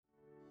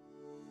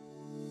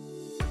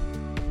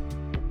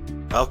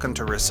Welcome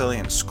to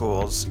Resilient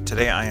Schools.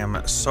 Today I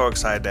am so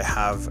excited to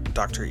have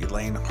Dr.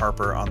 Elaine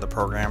Harper on the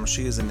program.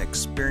 She is an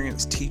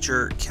experienced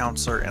teacher,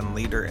 counselor, and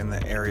leader in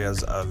the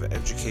areas of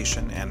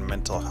education and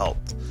mental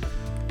health.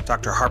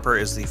 Dr. Harper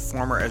is the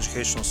former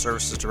Educational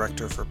Services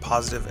Director for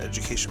Positive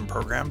Education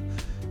Program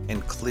in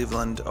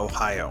Cleveland,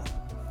 Ohio.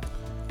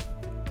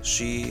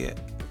 She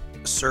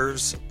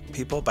serves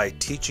people by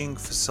teaching,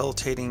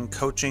 facilitating,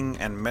 coaching,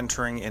 and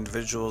mentoring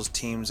individuals,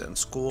 teams, and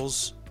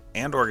schools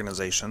and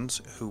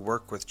organizations who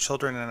work with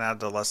children and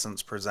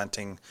adolescents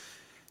presenting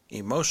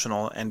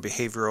emotional and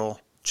behavioral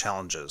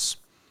challenges.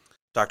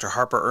 Dr.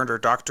 Harper earned her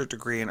doctorate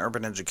degree in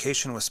urban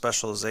education with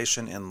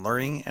specialization in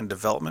learning and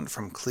development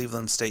from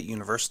Cleveland State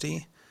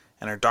University,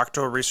 and her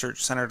doctoral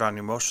research centered on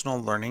emotional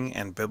learning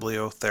and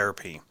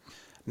bibliotherapy.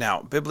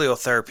 Now,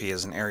 bibliotherapy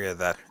is an area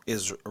that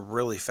is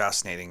really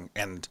fascinating,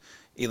 and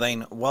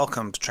Elaine,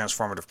 welcome to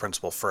Transformative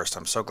Principal First.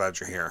 I'm so glad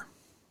you're here.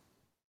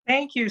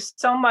 Thank you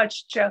so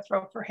much,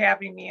 Jethro, for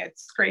having me.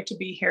 It's great to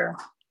be here.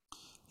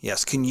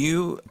 Yes, can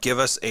you give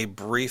us a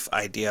brief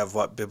idea of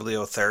what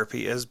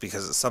bibliotherapy is?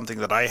 Because it's something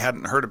that I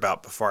hadn't heard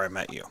about before I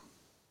met you.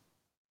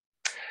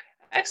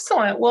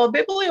 Excellent. Well,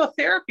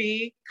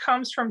 bibliotherapy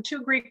comes from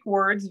two Greek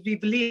words,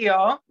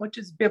 biblio, which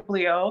is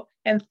biblio,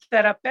 and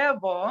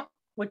therapevo,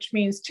 which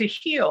means to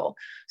heal.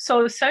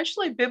 So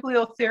essentially,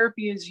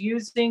 bibliotherapy is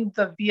using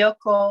the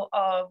vehicle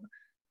of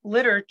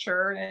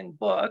literature and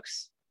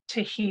books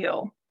to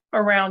heal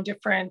around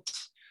different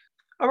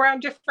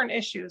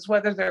issues,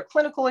 whether they're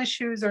clinical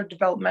issues or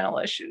developmental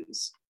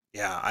issues.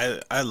 Yeah,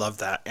 I love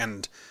that.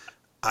 And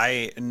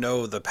I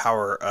know the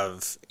power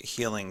of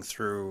healing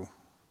through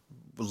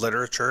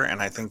literature,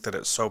 and I think that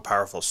it's so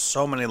powerful.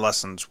 So many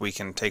lessons we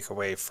can take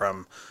away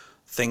from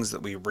things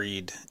that we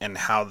read and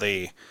how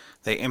they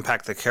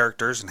impact the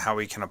characters and how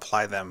we can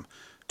apply them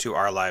to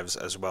our lives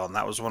as well. And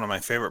that was one of my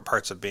favorite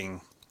parts of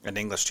being an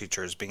English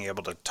teacher, is being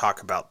able to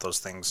talk about those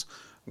things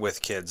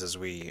with kids as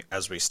we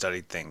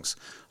studied things.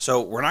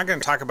 So we're not going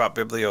to talk about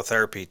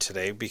bibliotherapy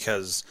today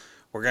because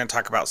we're going to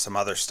talk about some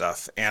other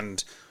stuff.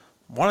 And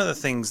one of the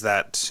things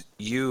that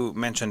you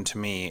mentioned to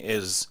me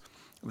is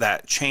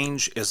that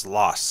change is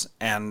loss.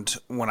 And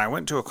when I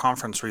went to a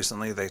conference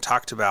recently, they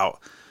talked about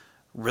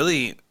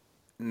really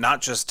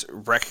not just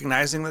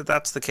recognizing that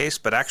that's the case,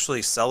 but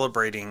actually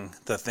celebrating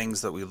the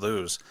things that we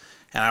lose.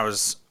 And I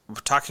was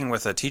talking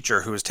with a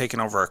teacher who was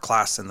taking over a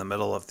class in the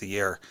middle of the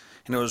year,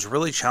 and it was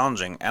really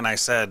challenging. And I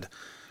said,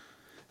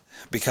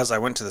 because I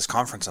went to this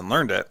conference and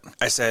learned it,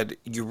 I said,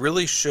 you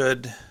really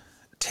should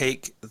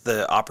take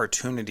the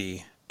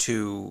opportunity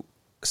to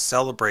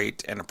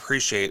celebrate and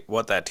appreciate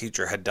what that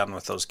teacher had done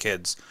with those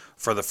kids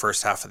for the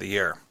first half of the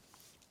year.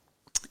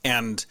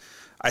 And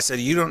I said,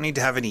 you don't need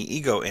to have any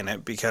ego in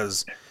it,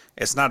 because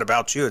it's not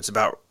about you. It's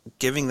about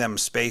giving them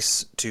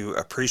space to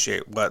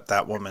appreciate what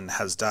that woman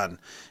has done.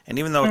 And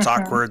even though it's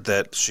awkward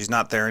that she's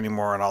not there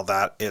anymore and all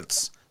that,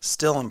 it's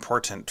still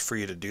important for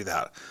you to do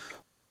that.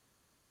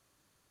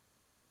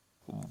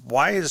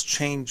 Why is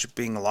change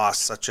being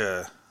lost such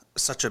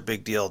a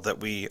big deal that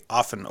we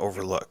often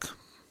overlook?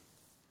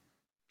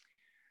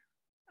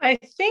 I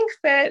think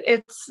that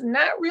it's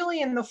not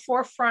really in the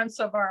forefronts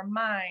of our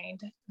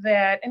mind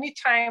that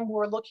anytime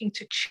we're looking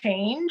to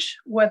change,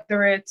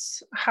 whether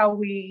it's how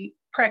we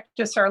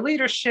practice our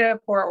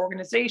leadership or our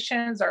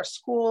organizations, our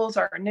schools,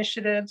 our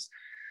initiatives,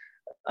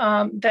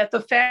 that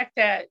the fact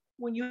that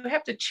when you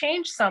have to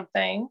change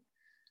something,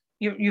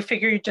 you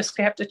figure you just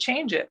have to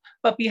change it.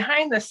 But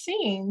behind the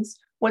scenes,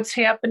 what's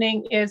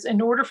happening is,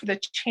 in order for the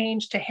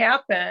change to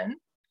happen,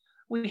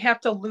 we have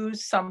to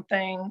lose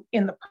something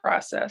in the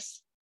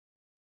process.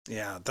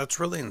 Yeah, that's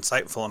really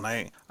insightful.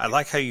 And I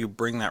like how you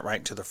bring that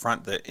right to the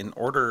front, that in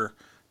order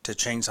to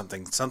change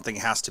something, something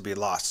has to be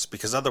lost,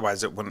 because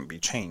otherwise it wouldn't be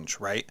change,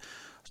 right?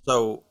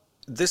 So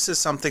this is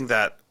something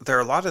that there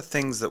are a lot of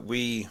things that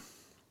we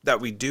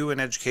do in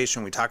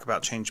education. We talk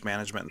about change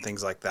management and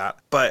things like that.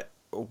 But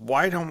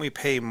why don't we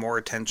pay more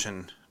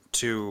attention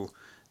to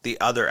the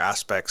other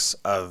aspects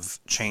of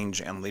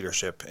change and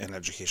leadership in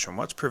education?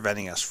 What's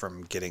preventing us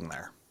from getting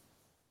there?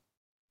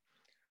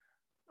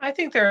 I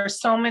think there are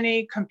so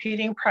many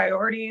competing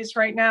priorities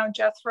right now,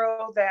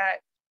 Jethro,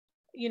 that,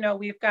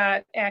 we've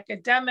got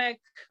academic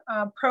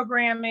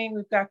programming,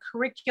 we've got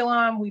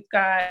curriculum, we've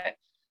got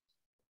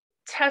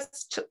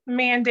test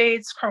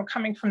mandates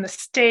coming from the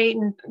state,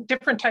 and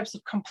different types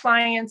of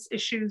compliance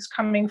issues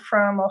coming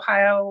from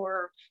Ohio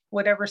or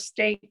whatever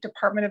state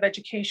Department of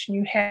Education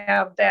you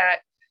have, that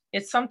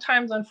it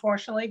sometimes,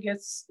 unfortunately,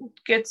 gets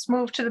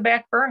moved to the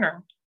back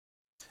burner.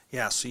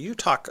 Yeah, so you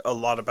talk a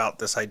lot about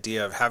this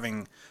idea of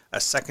having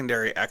a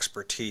secondary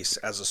expertise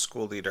as a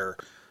school leader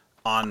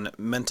on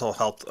mental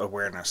health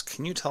awareness.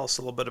 Can you tell us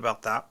a little bit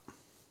about that?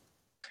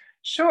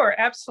 Sure,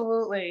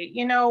 absolutely.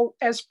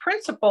 As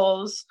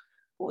principals,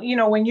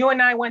 when you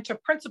and I went to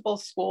principal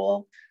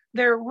school,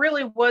 there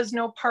really was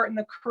no part in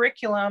the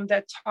curriculum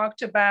that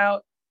talked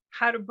about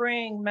how to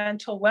bring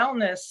mental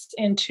wellness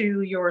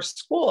into your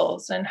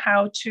schools and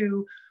how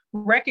to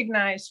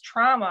recognize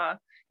trauma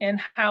and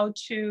how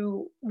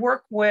to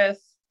work with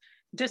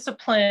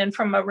discipline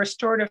from a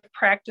restorative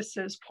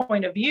practices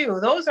point of view,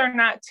 those are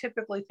not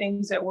typically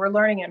things that we're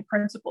learning in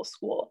principal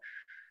school.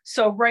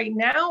 So right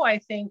now, I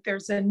think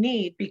there's a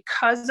need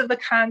because of the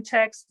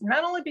context,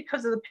 not only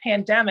because of the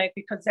pandemic,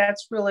 because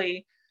that's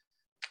really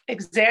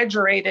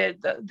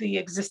exaggerated the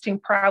existing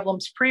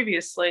problems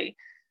previously,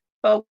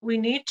 but we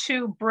need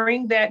to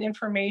bring that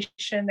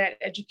information, that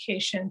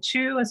education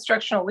to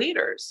instructional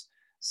leaders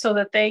so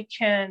that they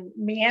can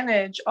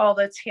manage all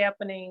that's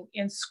happening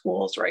in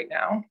schools right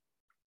now.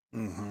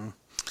 Hmm.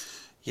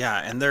 Yeah,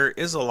 and there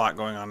is a lot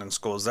going on in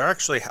schools. There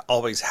actually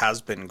always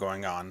has been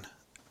going on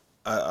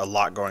a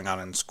lot going on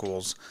in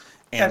schools,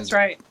 That's and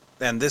right.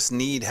 this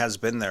need has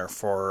been there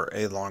for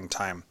a long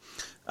time.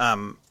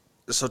 Um,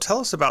 so tell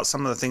us about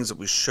some of the things that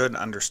we should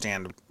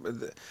understand.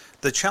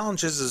 The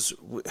challenge is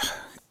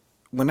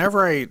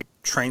whenever I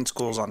train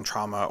schools on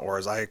trauma, or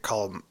as I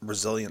call them,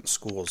 resilient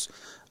schools,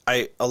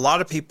 a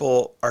lot of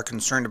people are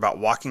concerned about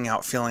walking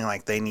out feeling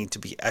like they need to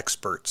be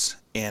experts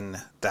in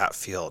that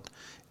field.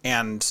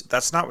 And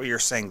that's not what you're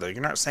saying, though.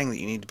 You're not saying that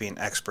you need to be an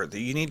expert, that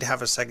you need to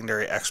have a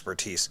secondary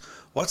expertise.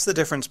 What's the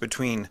difference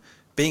between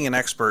being an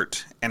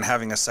expert and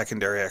having a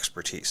secondary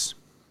expertise?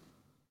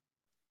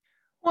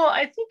 Well,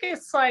 I think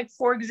it's like,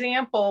 for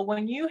example,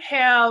 when you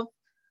have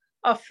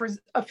a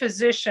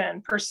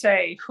physician per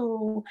se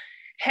who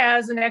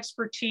has an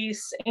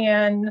expertise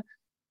in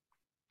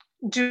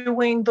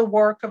doing the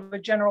work of a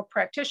general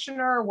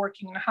practitioner,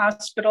 working in a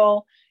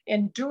hospital,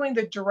 and doing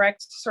the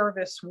direct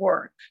service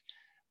work.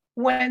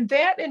 When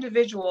that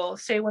individual,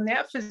 say, when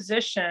that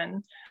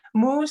physician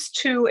moves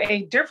to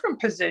a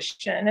different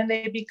position and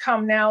they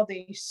become now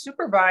the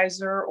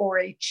supervisor or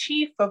a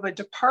chief of a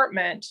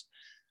department,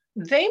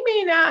 they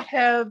may not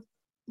have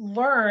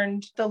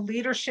learned the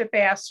leadership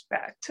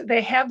aspect.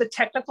 They have the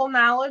technical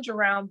knowledge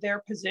around their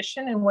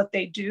position and what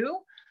they do,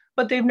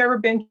 but they've never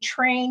been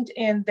trained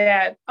in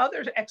that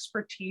other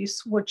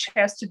expertise, which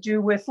has to do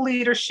with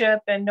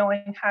leadership and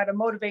knowing how to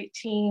motivate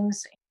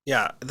teams.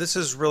 Yeah, this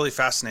is really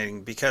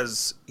fascinating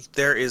because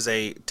there is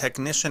a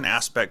technician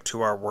aspect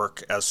to our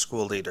work as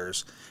school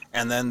leaders,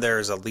 and then there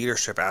is a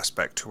leadership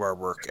aspect to our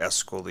work as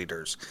school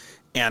leaders.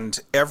 And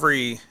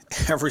every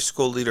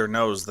school leader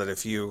knows that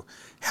if you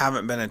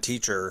haven't been a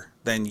teacher,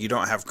 then you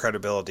don't have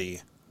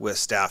credibility with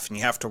staff, and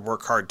you have to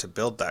work hard to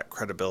build that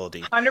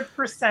credibility.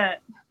 100%.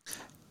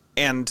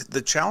 And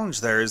the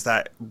challenge there is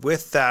that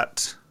with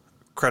that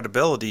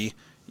credibility,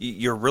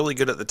 you're really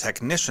good at the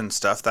technician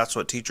stuff. That's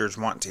what teachers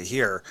want to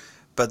hear.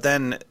 But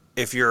then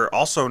if you're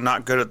also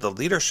not good at the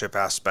leadership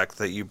aspect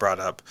that you brought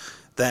up,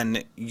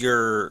 then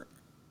you're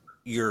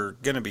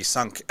going to be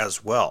sunk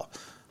as well.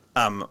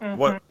 Mm-hmm.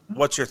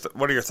 What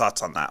are your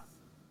thoughts on that?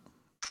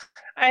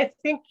 I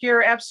think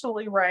you're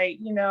absolutely right.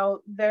 You know,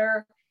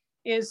 there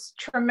is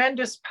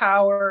tremendous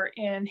power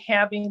in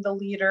having the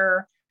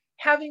leader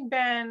having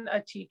been a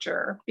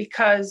teacher,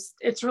 because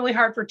it's really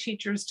hard for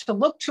teachers to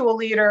look to a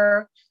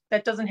leader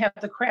that doesn't have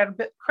the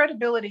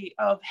credibility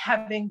of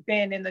having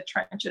been in the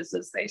trenches,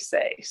 as they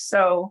say.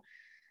 So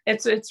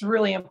it's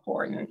really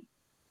important.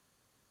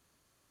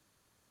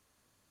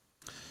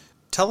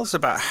 Tell us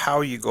about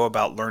how you go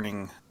about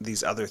learning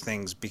these other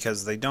things,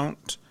 because they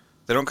don't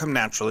come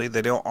naturally.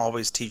 They don't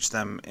always teach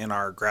them in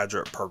our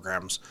graduate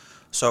programs.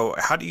 So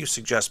how do you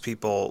suggest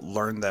people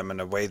learn them in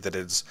a way that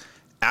is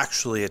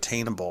actually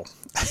attainable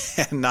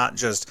and not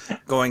just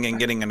going and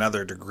getting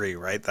another degree,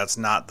 right? That's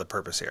not the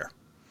purpose here.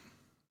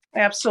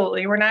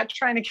 Absolutely. We're not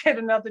trying to get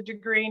another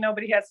degree.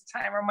 Nobody has the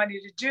time or money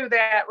to do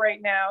that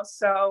right now.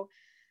 So,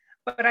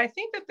 but I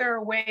think that there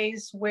are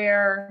ways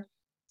where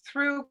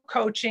through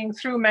coaching,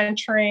 through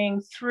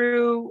mentoring,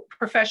 through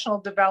professional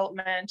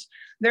development,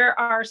 there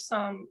are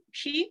some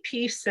key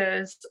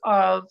pieces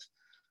of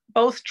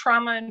both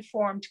trauma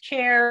informed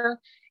care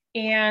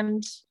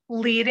and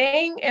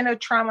leading in a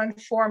trauma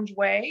informed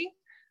way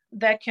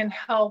that can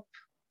help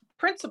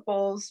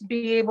principals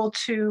be able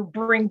to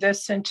bring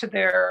this into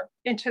their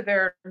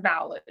Hmm.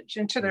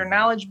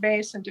 knowledge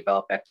base and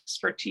develop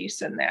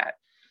expertise in that.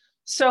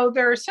 So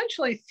there are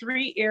essentially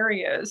three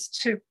areas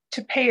to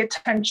pay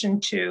attention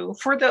to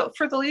for the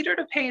leader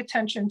to pay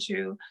attention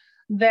to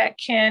that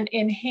can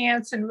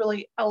enhance and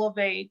really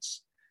elevate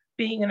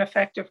being an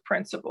effective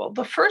principal.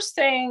 The first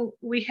thing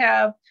we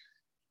have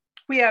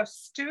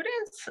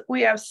students,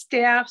 we have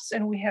staffs,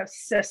 and we have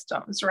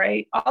systems,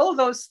 right? All of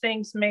those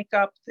things make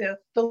up the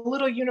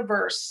little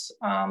universe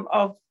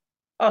of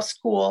a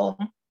school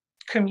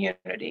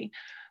community.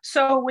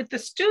 So, with the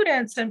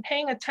students and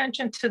paying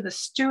attention to the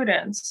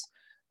students,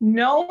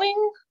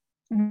 knowing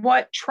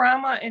what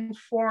trauma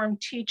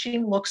informed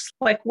teaching looks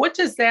like, what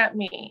does that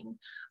mean?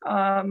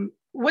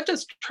 What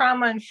does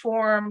trauma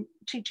informed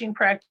teaching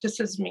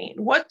practices mean?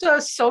 What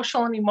does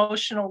social and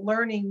emotional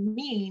learning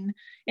mean?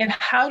 And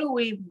how do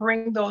we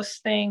bring those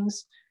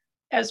things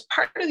as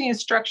part of the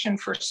instruction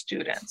for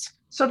students?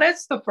 So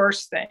that's the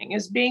first thing,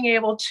 is being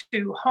able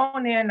to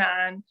hone in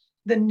on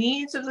the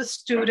needs of the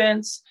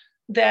students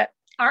that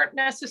aren't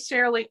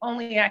necessarily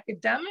only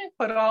academic,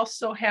 but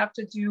also have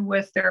to do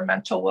with their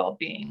mental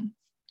well-being.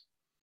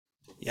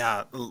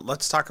 Yeah,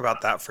 let's talk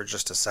about that for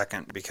just a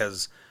second,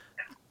 because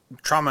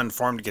trauma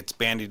informed gets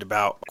bandied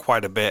about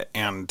quite a bit,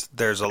 and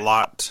there's a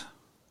lot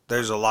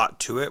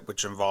to it,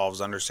 which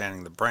involves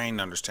understanding the brain,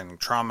 understanding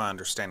trauma,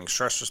 understanding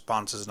stress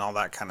responses, and all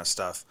that kind of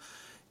stuff.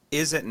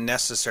 Is it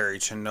necessary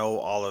to know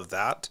all of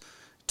that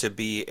to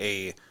be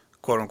a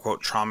quote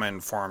unquote trauma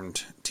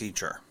informed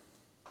teacher?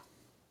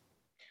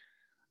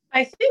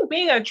 I think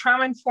being a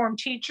trauma informed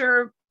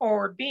teacher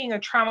or being a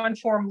trauma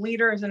informed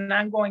leader is an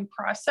ongoing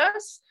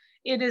process.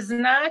 It is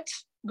not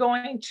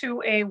going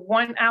to a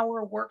 1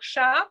 hour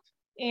workshop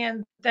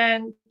and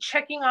then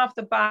checking off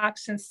the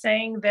box and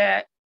saying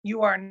that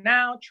you are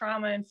now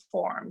trauma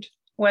informed,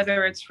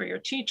 whether it's for your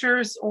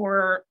teachers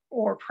or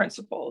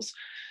principals.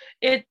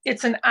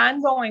 It's an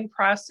ongoing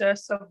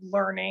process of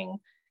learning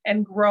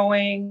and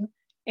growing,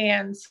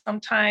 and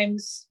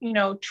sometimes,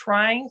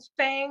 trying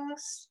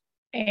things,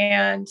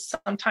 and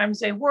sometimes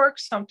they work,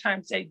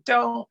 sometimes they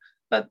don't,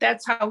 but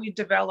that's how we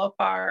develop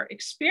our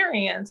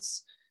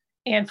experience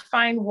and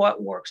find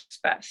what works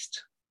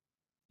best.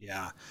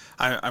 Yeah,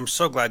 I'm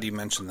so glad you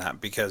mentioned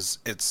that because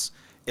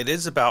it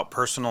is about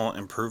personal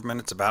improvement.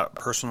 It's about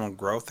personal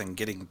growth and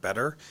getting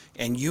better.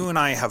 And you and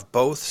I have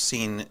both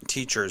seen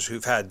teachers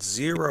who've had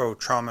zero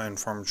trauma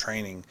informed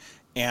training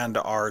and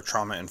are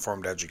trauma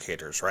informed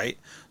educators, right?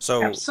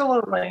 So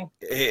Absolutely.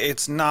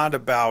 it's not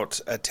about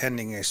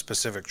attending a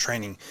specific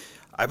training.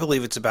 I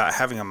believe it's about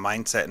having a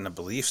mindset and a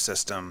belief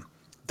system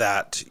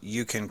that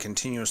you can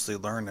continuously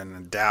learn and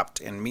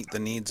adapt and meet the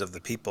needs of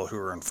the people who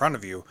are in front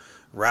of you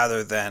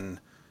rather than,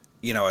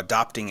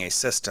 adopting a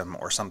system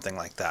or something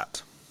like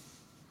that.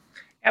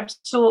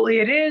 Absolutely.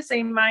 It is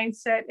a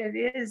mindset, it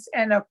is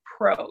an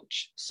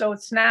approach. So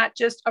it's not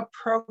just a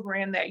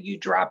program that you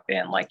drop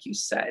in, like you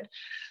said.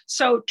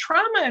 So,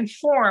 trauma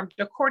informed,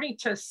 according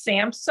to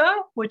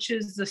SAMHSA, which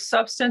is the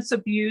Substance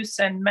Abuse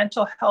and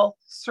Mental Health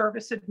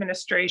Service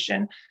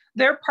Administration,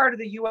 they're part of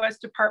the US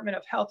Department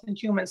of Health and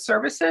Human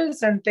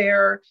Services, and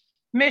their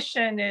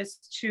mission is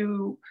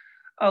to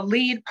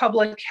lead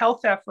public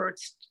health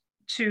efforts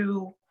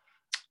to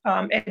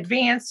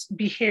advance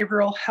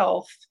behavioral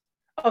health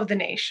of the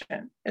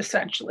nation,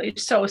 essentially.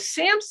 So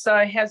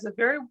SAMHSA has a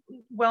very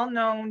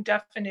well-known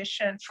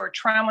definition for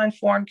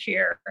trauma-informed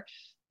care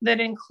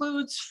that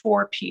includes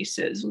 4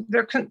 pieces.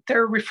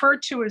 They're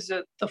referred to as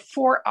the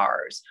 4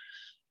 R's.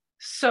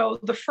 So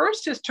the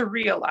first is to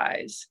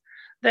realize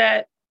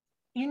that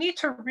you need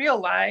to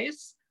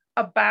realize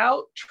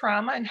about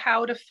trauma and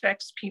how it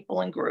affects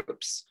people in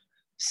groups.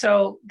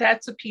 So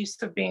that's a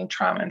piece of being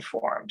trauma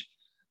informed.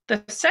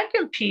 The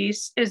second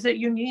piece is that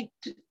you need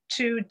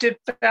to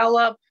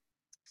develop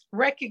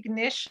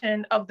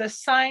recognition of the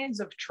signs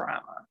of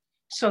trauma.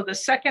 So the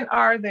second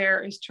R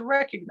there is to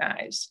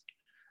recognize.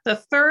 The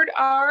third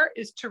R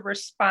is to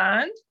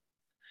respond,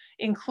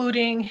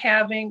 including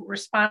having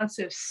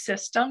responsive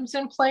systems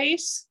in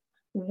place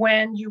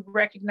when you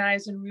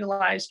recognize and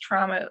realize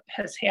trauma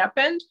has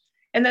happened.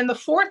 And then the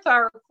fourth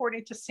R,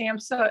 according to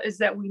SAMHSA, is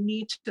that we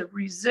need to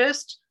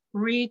resist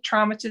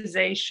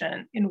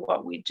re-traumatization in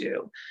what we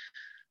do.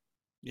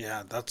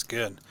 Yeah, that's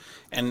good.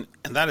 And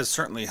that is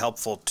certainly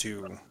helpful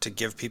to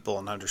give people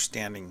an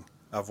understanding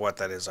of what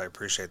that is. I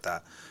appreciate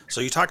that. So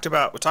we talked a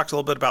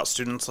little bit about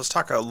students. Let's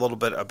talk a little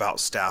bit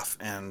about staff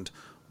and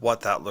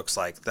what that looks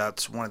like.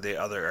 That's one of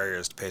the other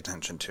areas to pay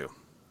attention to.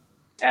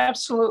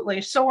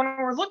 Absolutely. So when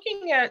we're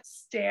looking at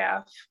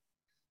staff,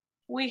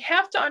 we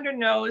have to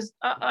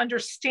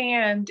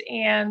understand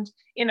and,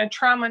 in a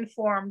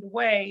trauma-informed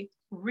way,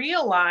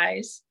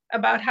 realize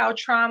about how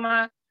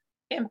trauma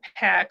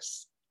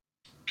impacts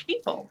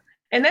people.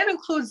 And that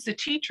includes the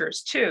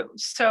teachers too.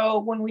 So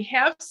when we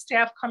have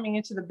staff coming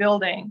into the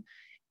building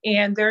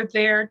and they're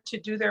there to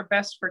do their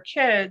best for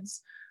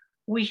kids,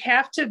 we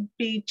have to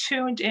be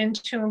tuned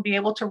into and be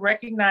able to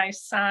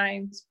recognize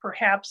signs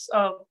perhaps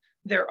of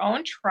their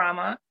own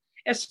trauma,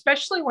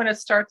 especially when it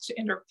starts to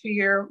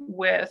interfere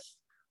with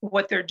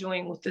what they're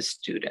doing with the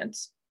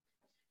students.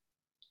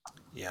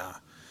 Yeah.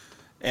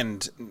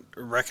 And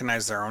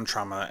recognize their own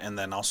trauma and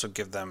then also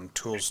give them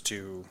tools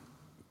to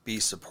be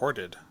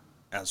supported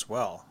as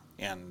well.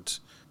 And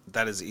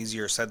that is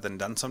easier said than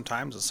done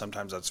sometimes. And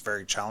sometimes that's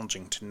very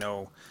challenging to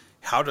know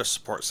how to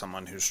support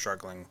someone who's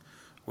struggling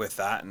with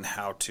that and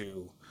how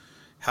to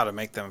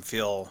make them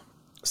feel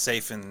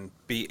safe and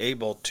be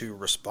able to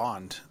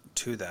respond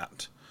to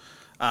that.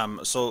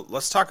 So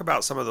let's talk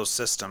about some of those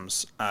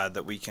systems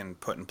that we can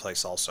put in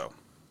place also.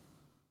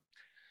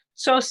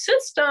 So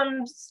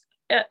systems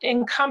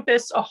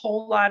encompass a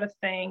whole lot of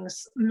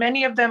things.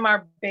 Many of them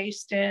are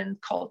based in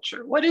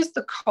culture. What is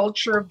the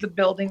culture of the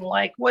building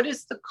like? What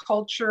is the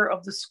culture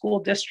of the school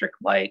district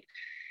like?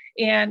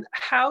 And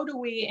how do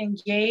we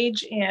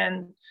engage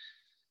in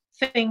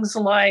things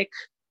like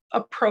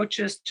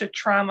approaches to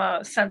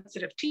trauma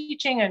sensitive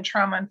teaching and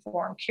trauma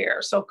informed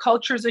care? So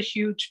culture is a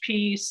huge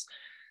piece.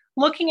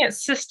 Looking at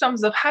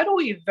systems of how do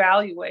we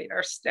evaluate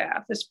our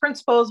staff. As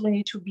principals, we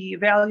need to be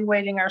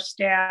evaluating our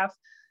staff.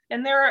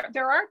 And there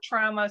are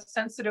trauma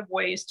sensitive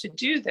ways to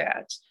do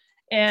that.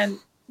 And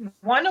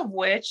one of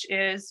which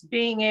is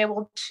being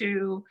able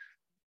to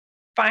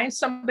find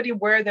somebody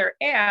where they're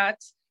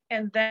at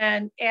and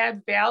then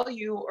add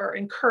value or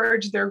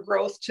encourage their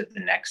growth to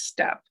the next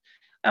step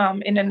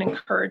in an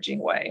encouraging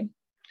way.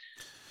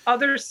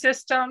 Other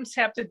systems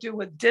have to do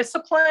with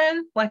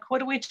discipline. Like, what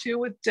do we do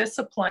with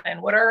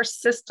discipline? What are our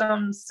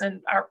systems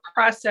and our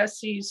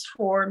processes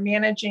for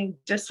managing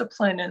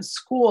discipline in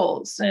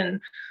schools?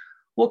 And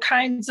what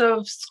kinds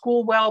of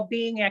school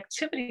well-being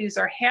activities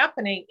are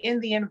happening in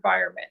the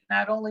environment,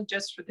 not only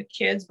just for the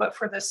kids, but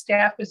for the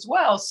staff as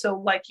well. So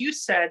like you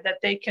said, that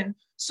they can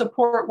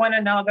support one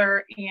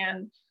another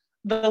and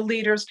the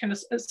leaders can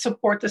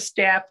support the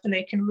staff and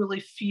they can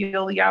really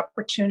feel the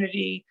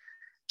opportunity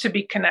to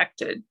be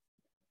connected.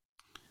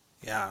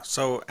 Yeah.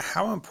 So,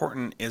 how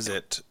important is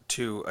it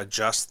to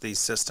adjust these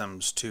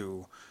systems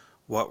to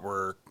what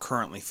we're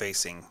currently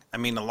facing? I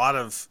mean, a lot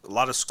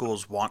of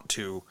schools want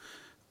to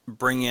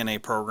bring in a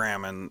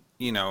program and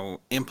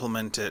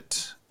implement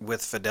it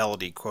with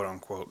fidelity, quote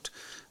unquote.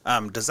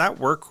 Does that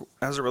work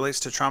as it relates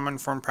to trauma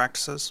informed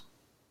practices?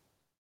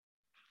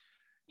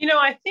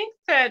 I think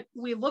that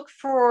we look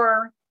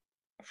for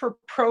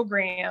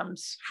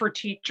programs for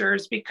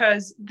teachers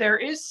because there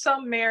is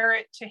some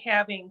merit to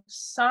having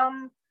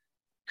some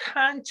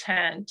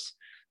content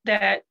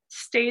that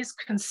stays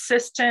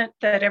consistent,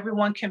 that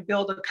everyone can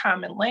build a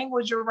common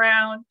language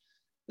around,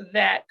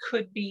 that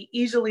could be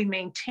easily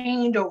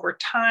maintained over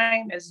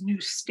time as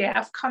new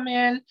staff come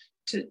in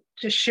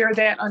to share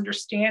that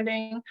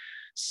understanding.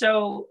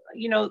 So,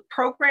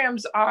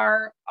 programs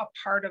are a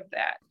part of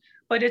that,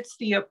 but it's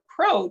the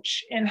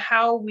approach and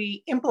how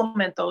we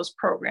implement those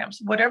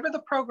programs, whatever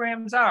the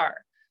programs are,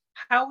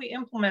 how we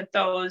implement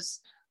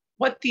those,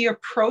 what the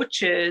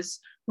approach is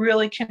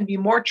really can be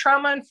more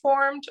trauma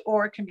informed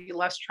or it can be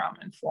less trauma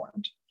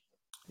informed.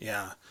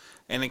 Yeah,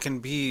 and it can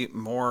be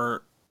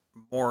more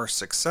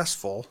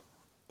successful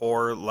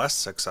or less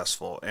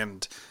successful,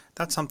 and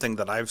that's something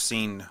that I've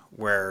seen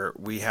where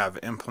we have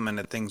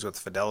implemented things with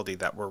fidelity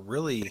that were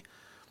really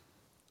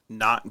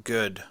not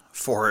good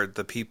for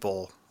the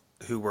people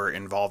who were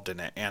involved in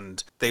it,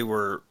 and they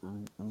were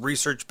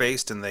research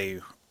based, and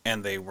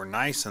they were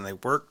nice and they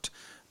worked,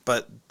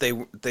 but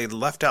they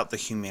left out the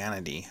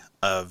humanity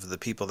of the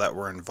people that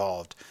were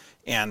involved.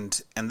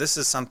 And this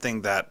is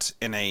something that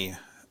in a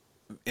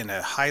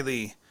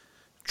highly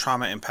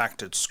trauma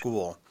impacted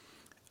school,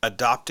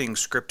 adopting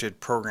scripted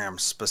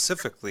programs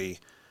specifically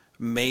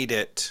made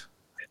it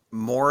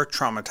more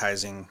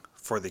traumatizing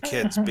for the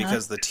kids, Mm-hmm.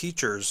 because the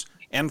teachers,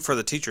 and for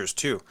the teachers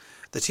too,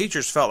 the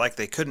teachers felt like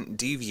they couldn't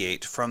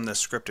deviate from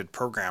this scripted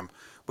program,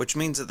 which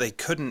means that they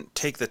couldn't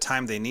take the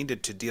time they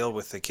needed to deal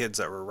with the kids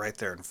that were right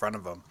there in front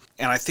of them.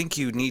 And I think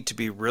you need to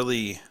be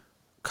really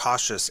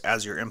cautious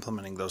as you're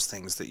implementing those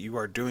things, that you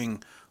are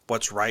doing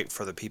what's right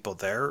for the people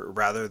there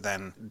rather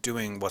than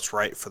doing what's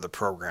right for the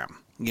program.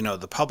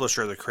 The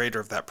publisher, the creator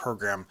of that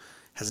program,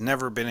 has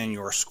never been in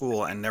your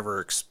school and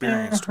never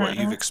experienced what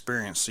you've Mm-hmm.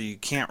 experienced, so you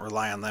can't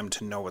rely on them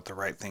to know what the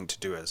right thing to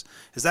do is.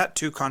 Is that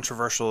too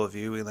controversial of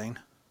you, Elaine?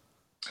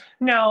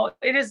 No,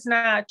 it is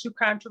not too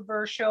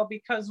controversial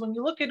because when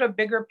you look at a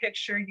bigger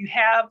picture, you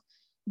have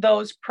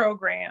those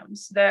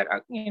programs that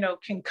are,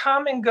 can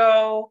come and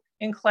go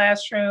in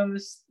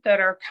classrooms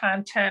that are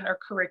content or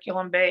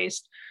curriculum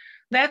based.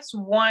 That's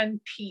one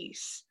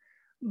piece.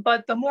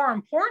 But the more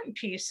important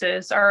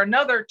pieces are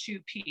another two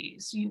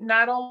P's.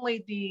 Not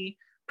only the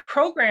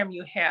program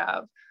you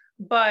have,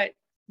 but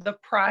the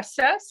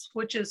process,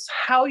 which is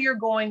how you're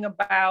going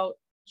about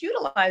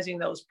utilizing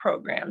those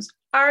programs.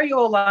 Are you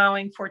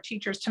allowing for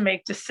teachers to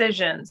make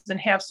decisions and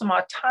have some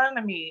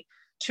autonomy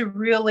to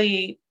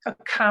really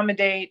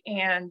accommodate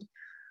and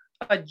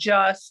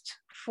adjust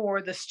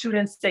for the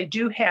students they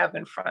do have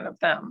in front of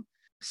them?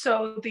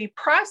 So the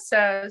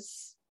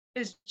process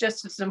is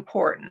just as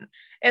important.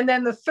 And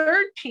then the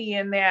third P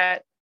in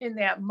that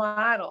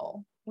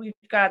model, we've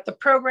got the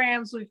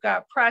programs, we've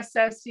got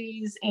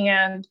processes,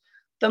 and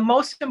the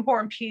most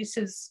important piece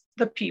is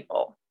the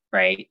people,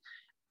 right?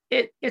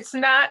 It's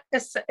not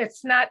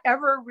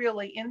ever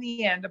really in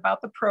the end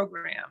about the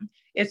program.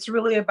 It's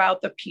really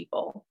about the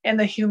people and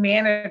the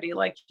humanity,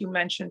 like you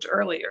mentioned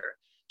earlier,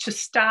 to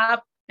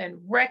stop and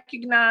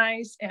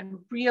recognize and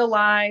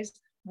realize,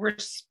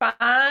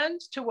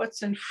 respond to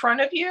what's in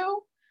front of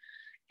you,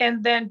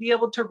 and then be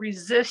able to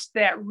resist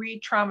that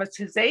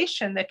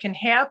re-traumatization that can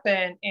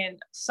happen in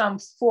some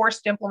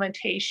forced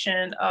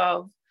implementation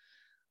of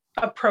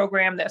a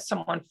program that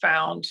someone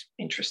found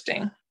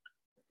interesting.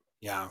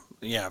 Yeah,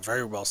 yeah,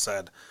 very well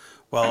said.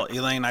 Well,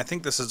 Elaine, I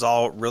think this is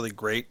all really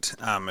great.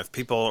 If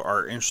people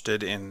are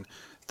interested in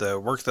the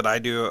work that I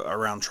do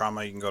around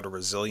trauma, you can go to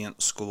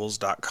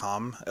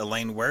resilientschools.com.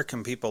 Elaine, where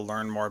can people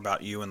learn more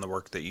about you and the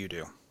work that you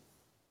do?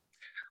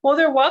 Well,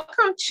 they're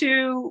welcome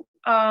to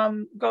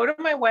go to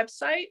my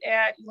website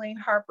at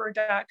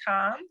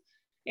elaineharper.com.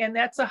 And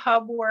that's a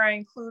hub where I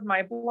include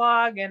my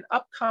blog and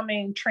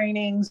upcoming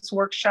trainings,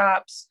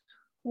 workshops,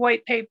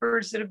 white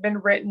papers that have been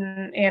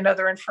written, and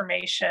other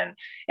information.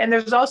 And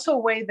there's also a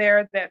way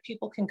there that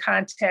people can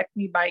contact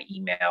me by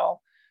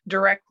email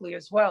directly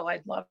as well.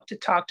 I'd love to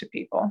talk to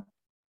people.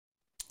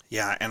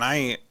 Yeah, and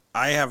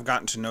I have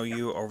gotten to know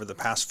you over the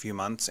past few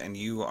months, and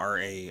you are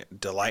a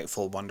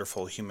delightful,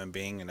 wonderful human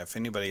being. And if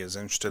anybody is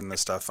interested in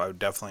this stuff, I would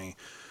definitely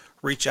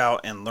reach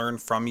out and learn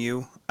from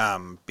you,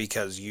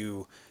 because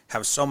you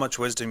have so much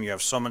wisdom, you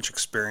have so much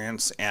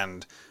experience,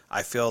 and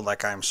I feel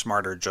like I'm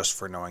smarter just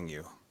for knowing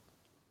you.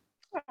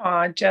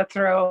 Aw,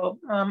 Jethro,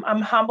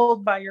 I'm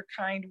humbled by your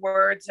kind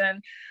words,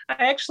 and I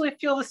actually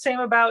feel the same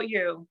about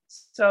you.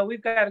 So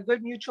we've got a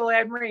good mutual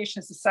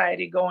admiration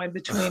society going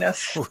between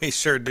us. We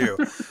sure do.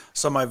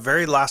 So, my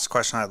very last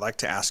question I'd like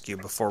to ask you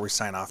before we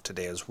sign off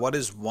today is, what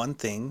is one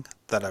thing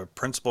that a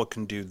principal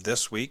can do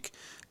this week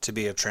to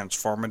be a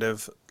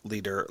transformative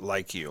leader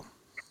like you?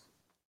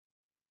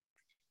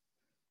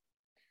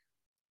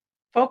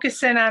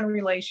 Focus in on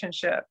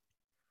relationship.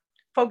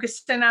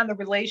 Focus in on the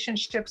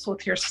relationships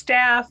with your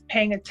staff,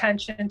 paying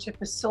attention to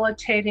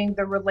facilitating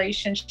the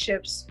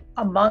relationships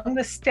among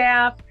the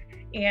staff,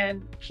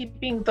 and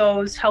keeping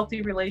those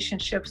healthy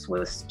relationships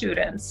with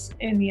students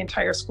in the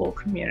entire school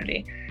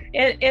community.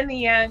 In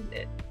the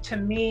end, to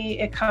me,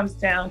 it comes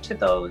down to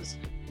those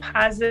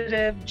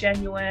positive,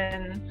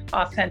 genuine,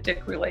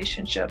 authentic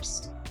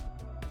relationships.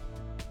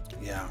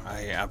 Yeah,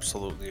 I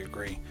absolutely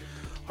agree.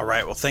 All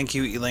right. Well, thank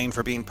you, Elaine,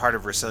 for being part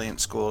of Resilient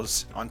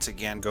Schools. Once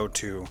again, go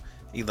to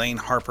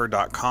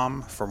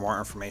elaineharper.com for more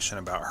information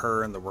about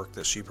her and the work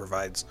that she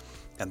provides.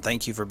 And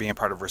thank you for being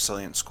part of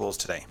Resilient Schools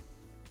today.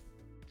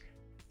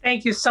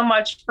 Thank you so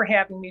much for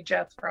having me,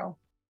 Jethro.